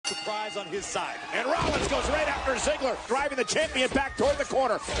prize on his side. And Rollins goes right after Ziegler, driving the champion back toward the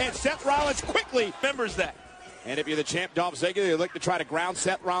corner. And Seth Rollins quickly Remembers that. And if you're the champ, Dolph Ziegler, you look to try to ground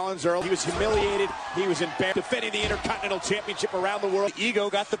Seth Rollins early. He was humiliated. He was embarrassed. Defending the Intercontinental Championship around the world. The ego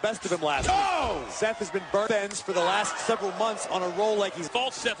got the best of him last week. Seth has been burnt for the last several months on a roll like he's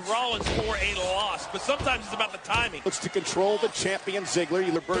Fault Seth Rollins for a loss, but sometimes it's about the timing. Looks to control the champion Ziegler. You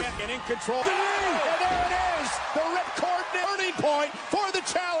and in control. And there it is. The ripcord turning point for the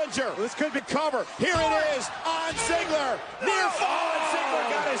challenger. This could be cover. Here it is on Ziegler. Near fall, and Ziegler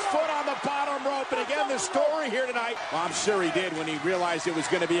got his foot on the bottom rope. And again, the story here tonight. Well, I'm sure he did when he realized it was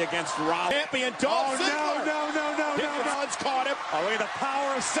going to be against Rollins. Champion Dolph Ziegler. No. Rollins caught him. Oh, look at the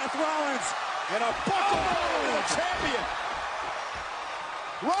power of Seth Rollins. And a buckle to the champion.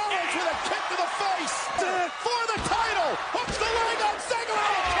 Rollins with a kick to the face for the title. Hooks the leg on Ziegler.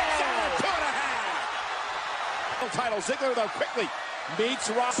 And kicks out at 2.5. Title Ziegler though quickly meets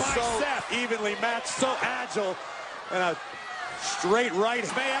Rollins by Seth. Evenly matched, so agile, and a straight right.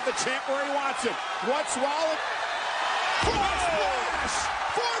 May have the champ where he wants him. What's Rollins? Front splash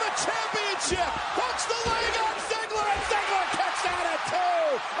for the championship. Hooks the leg on Ziegler, and Ziegler kicks out at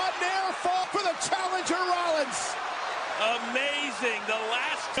 2. A near fall for the challenger Rollins. Amazing. The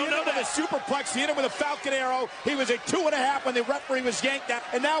last He hit him with a superplex. He hit him with a Falcon Arrow. He was a 2.5 when the referee was yanked out.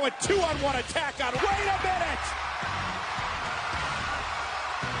 And now a 2-on-1 attack on. Wait a minute.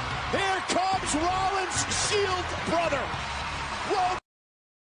 Here comes Rollins' Shield brother.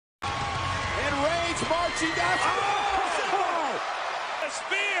 And Reigns marching down. a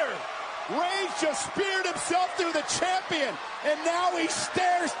spear. Reigns just speared himself through the champion. And now he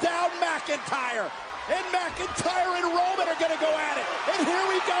stares down McIntyre. And McIntyre and Roman are going to go at it. And here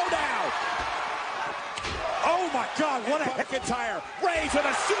we go now. Oh, my God. What a McIntyre. Reigns with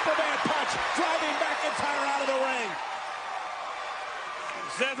a Superman punch, driving McIntyre out of the ring.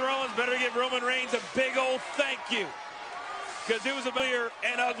 Seth Rollins better give Roman Reigns a big old thank you. Because it was uglier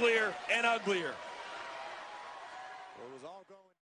and uglier and uglier. It was all going.